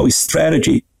nutritional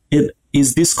strategy.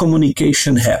 Is this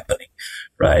communication happening,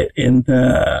 right? And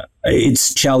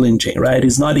it's challenging, right?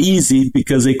 It's not easy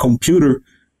because a computer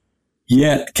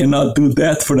yet cannot do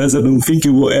that for us. I don't think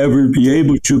it will ever be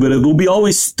able to, but it will be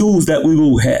always tools that we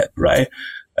will have, right?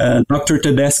 Dr.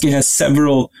 Tedeschi has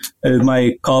several,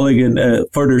 my colleague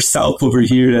further south over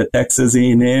here at Texas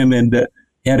A&M, and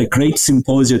he had a great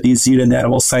symposium this year in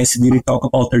Animal Science. He really talk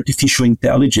about artificial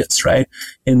intelligence, right?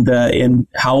 And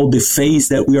how the phase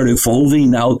that we are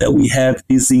evolving now that we have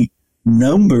these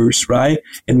numbers, right?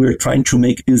 And we're trying to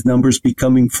make these numbers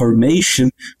become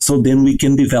information so then we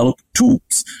can develop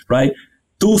tools, right?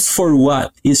 Tools for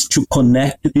what? Is to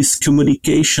connect this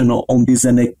communication on these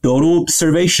anecdotal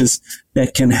observations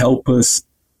that can help us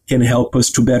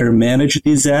to better manage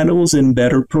these animals and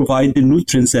better provide the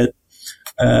nutrients that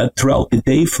throughout the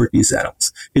day for these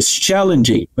animals. It's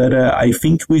challenging, but I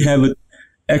think we have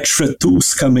extra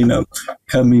tools coming on,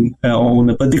 but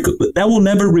that will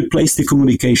never replace the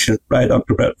communication, right,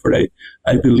 Dr. Bradford?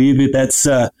 I believe it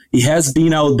has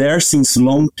been out there since a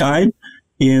long time,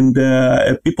 and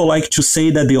people like to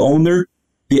say that the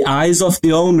eyes of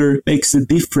the owner makes a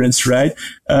difference, right?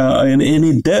 And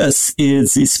it does,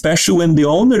 is especially when the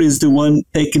owner is the one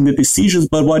taking the decisions.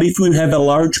 But what if we have a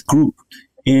large group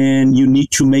and you need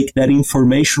to make that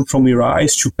information from your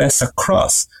eyes to pass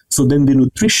across? So then the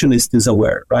nutritionist is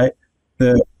aware, right?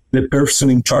 The person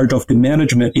in charge of the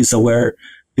management is aware.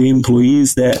 The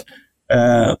employees that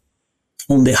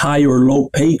on the high or low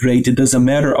pay grade, it doesn't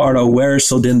matter, are aware,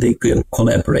 so then they can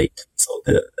collaborate. So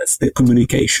that's the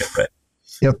communication, right?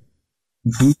 Yep.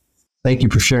 Mm-hmm. Thank you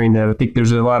for sharing that. I think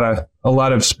there's a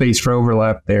lot of space for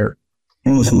overlap there.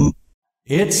 Mm-hmm.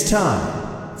 It's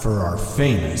time for our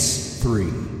famous 3.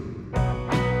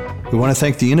 We want to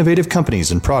thank the innovative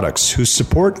companies and products whose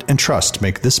support and trust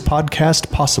make this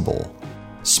podcast possible.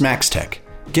 SmaxTech.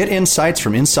 Get insights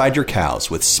from inside your cows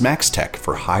with SmaxTech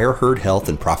for higher herd health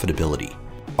and profitability.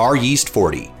 Our Yeast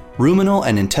 40. Ruminal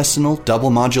and intestinal double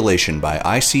modulation by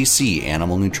ICC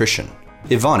Animal Nutrition.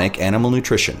 Evonik Animal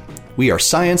Nutrition. We are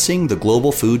sciencing the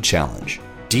global food challenge.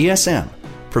 DSM.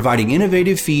 Providing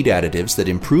innovative feed additives that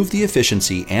improve the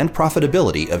efficiency and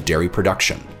profitability of dairy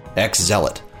production.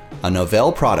 X-Zealot. A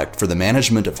novel product for the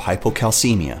management of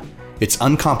hypocalcemia. It's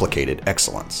uncomplicated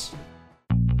excellence.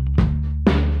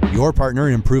 Your partner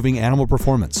in improving animal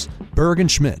performance, Berg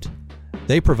 & Schmidt.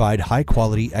 They provide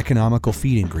high-quality, economical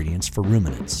feed ingredients for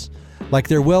ruminants, like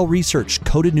their well-researched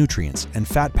coated nutrients and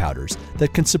fat powders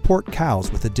that can support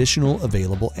cows with additional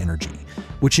available energy,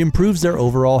 which improves their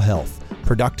overall health,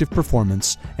 productive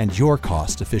performance, and your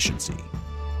cost efficiency.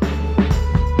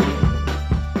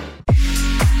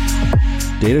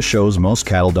 Data shows most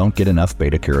cattle don't get enough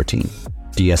beta-carotene.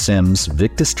 DSM's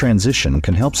Victus Transition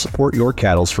can help support your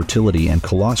cattle's fertility and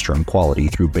colostrum quality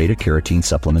through beta-carotene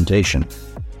supplementation.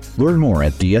 Learn more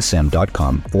at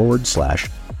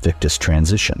dsm.com/Victus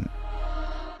Transition.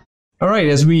 All right,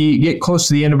 as we get close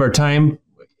to the end of our time,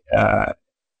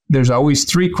 there's always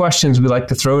 3 questions we like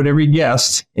to throw at every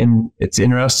guest, and it's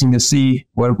interesting to see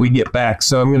what we get back.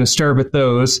 So I'm going to start with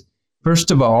those. First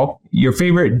of all, your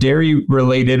favorite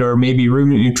dairy-related or maybe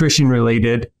ruminant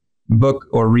nutrition-related book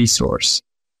or resource?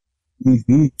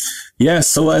 Mm-hmm. Yeah,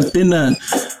 so I've been I'm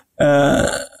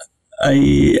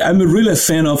really a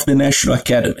fan of the national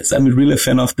academies. I'm really a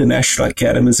fan of the national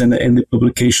academies and the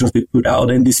publications they put out,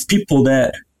 and these people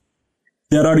that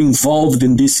are involved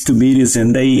in these committees,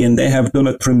 and they have done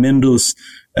a tremendous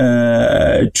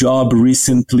job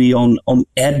recently on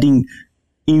adding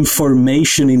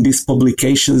information in these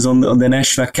publications on the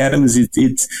national academies.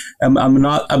 I'm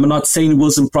not saying it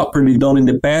wasn't properly done in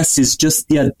the past. It's just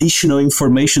the additional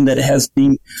information that has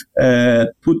been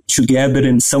put together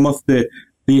and some of the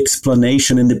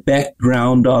explanation and the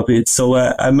background of it. So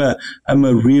I'm a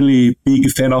really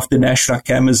big fan of the national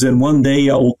academies, and one day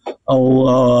I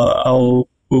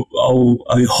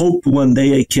hope one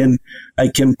day I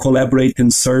can collaborate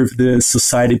and serve the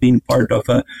society, being part of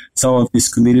some of these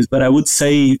committees. But I would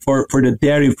say for the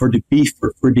dairy, for the beef,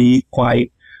 for the equine,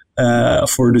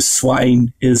 for the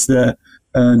swine, is the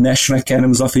National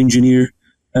Academies of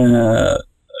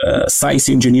Science,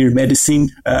 Engineer, Medicine.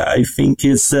 I think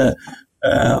it's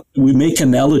we make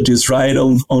analogies, right,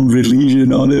 on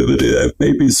religion, on it.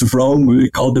 Maybe it's wrong.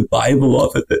 We call the Bible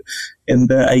of it,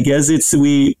 and I guess it's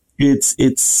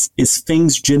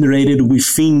things generated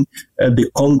within the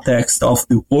context of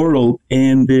the world,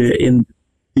 and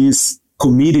these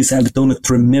committees have done a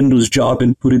tremendous job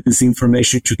in putting this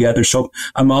information together. So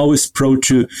I'm always pro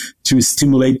to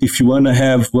stimulate. If you want to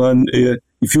have one,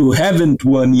 if you haven't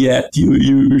one yet,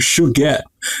 you should get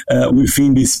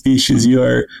within the species you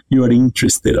are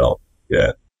interested in.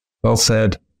 Yeah. Well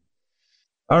said.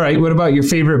 All right. What about your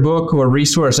favorite book or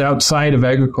resource outside of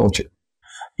agriculture?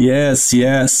 Yes.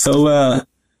 So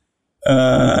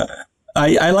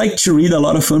I like to read a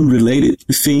lot of unrelated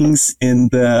things,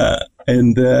 and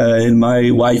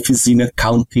my wife is in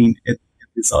accounting and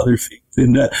these other things.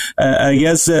 And I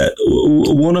guess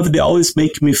one of the always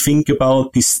make me think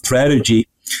about the strategy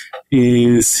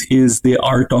is the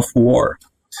art of war.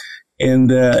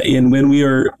 And when we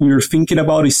are thinking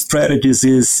about strategies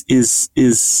is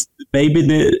maybe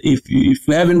if you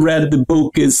haven't read the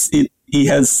book, it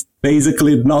has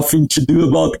basically nothing to do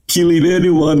about killing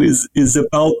anyone. Is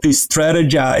about to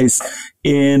strategize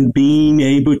and being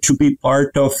able to be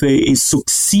part of a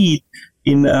succeed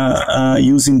in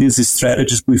using these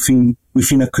strategies within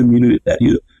a community that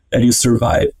you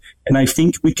survive. And I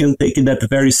think we can take that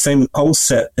very same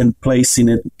concept and place in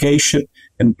education,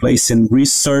 and place in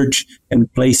research,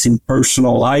 and place in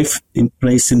personal life, and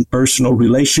place in personal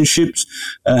relationships.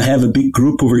 I have a big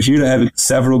group over here. I have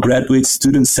several graduate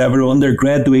students, several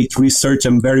undergraduate research.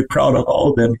 I'm very proud of all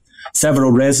of them.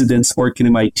 Several residents working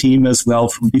in my team as well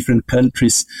from different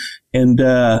countries. And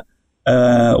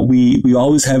we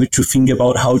always have to think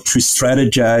about how to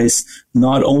strategize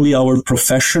not only our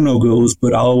professional goals,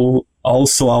 but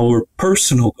also our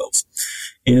personal goals.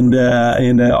 And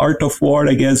the Art of War,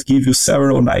 I guess, give you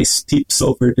several nice tips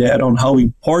over that on how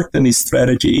important a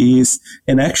strategy is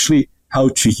and actually how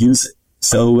to use it.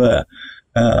 So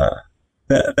that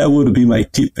would be my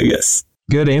tip, I guess.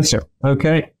 Good answer.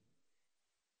 Okay.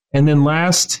 And then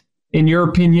last, in your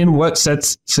opinion, what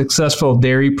sets successful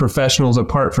dairy professionals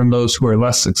apart from those who are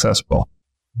less successful?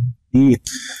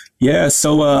 Yeah,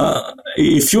 so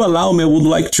if you allow me, I would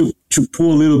like to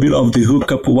pull a little bit of the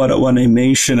hook up what I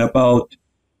mentioned about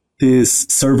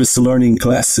these service learning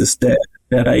classes that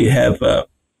I have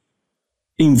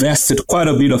invested quite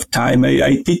a bit of time.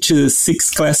 I teach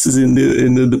 6 classes in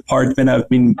the department. I've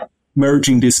been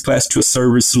merging this class to a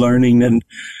service learning, and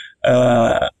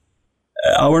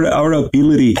our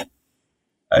ability,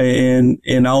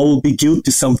 and I'll be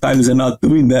guilty sometimes in not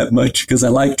doing that much because I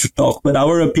like to talk, but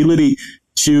our ability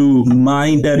to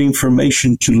mine that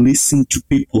information, to listen to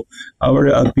people, our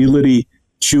ability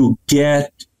to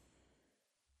get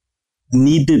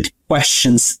needed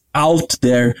questions out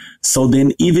there. So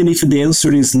then even if the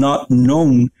answer is not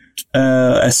known,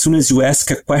 as soon as you ask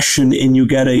a question and you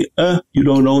get you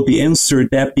don't know the answer,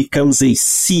 that becomes a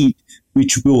seed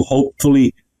which will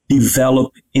hopefully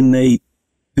develop in a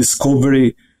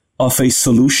discovery of a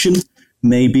solution,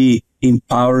 maybe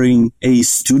empowering a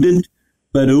student,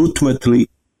 but ultimately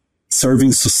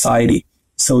serving society.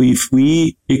 So if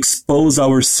we expose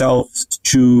ourselves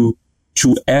to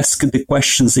ask the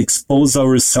questions, expose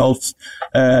ourselves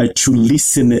to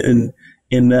listen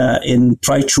and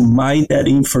try to mine that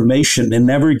information and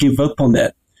never give up on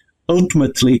that,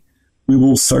 ultimately we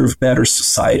will serve better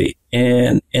society.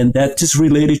 And that is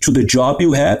related to the job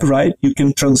you have, right? You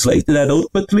can translate that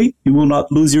ultimately. You will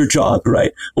not lose your job,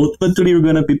 right? Ultimately, you're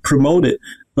going to be promoted.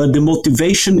 But the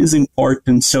motivation is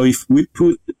important. So if we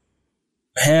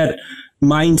had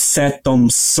mindset on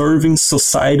serving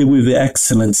society with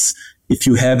excellence, if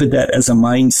you have that as a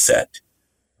mindset,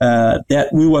 that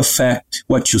will affect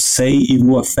what you say, it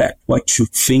will affect what you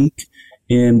think,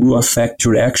 and will affect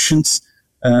your actions.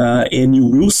 And you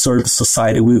will serve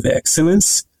society with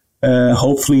excellence,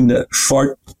 hopefully in the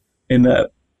short and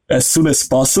as soon as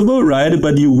possible, right?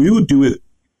 But you will do it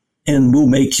and will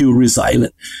make you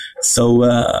resilient. So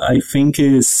I think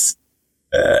is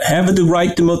have the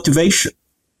right motivation.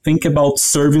 Think about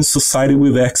serving society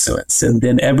with excellence, and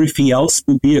then everything else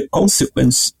will be a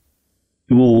consequence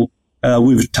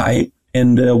with time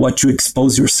and what you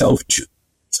expose yourself to.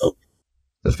 So,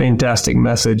 it's a fantastic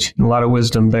message and a lot of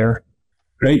wisdom there.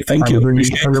 Great, thank you.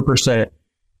 100%.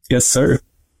 Yes, sir.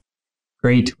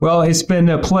 Great. Well, it's been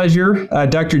a pleasure.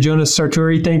 Dr. Jhones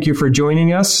Sarturi, thank you for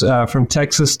joining us from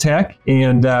Texas Tech.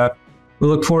 And we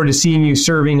look forward to seeing you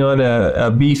serving on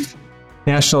a Beef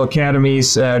National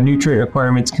Academy's Nutrient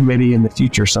Requirements Committee in the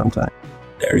future sometime.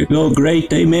 There you go.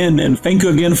 Great. Amen. And thank you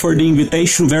again for the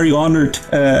invitation. Very honored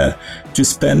to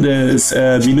spend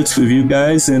minutes with you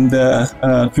guys. And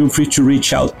feel free to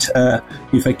reach out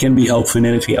if I can be helpful in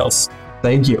anything else.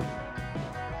 Thank you.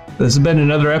 This has been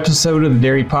another episode of the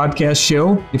Dairy Podcast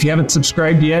Show. If you haven't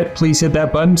subscribed yet, please hit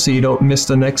that button so you don't miss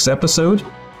the next episode.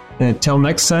 And until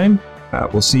next time,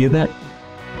 we'll see you then.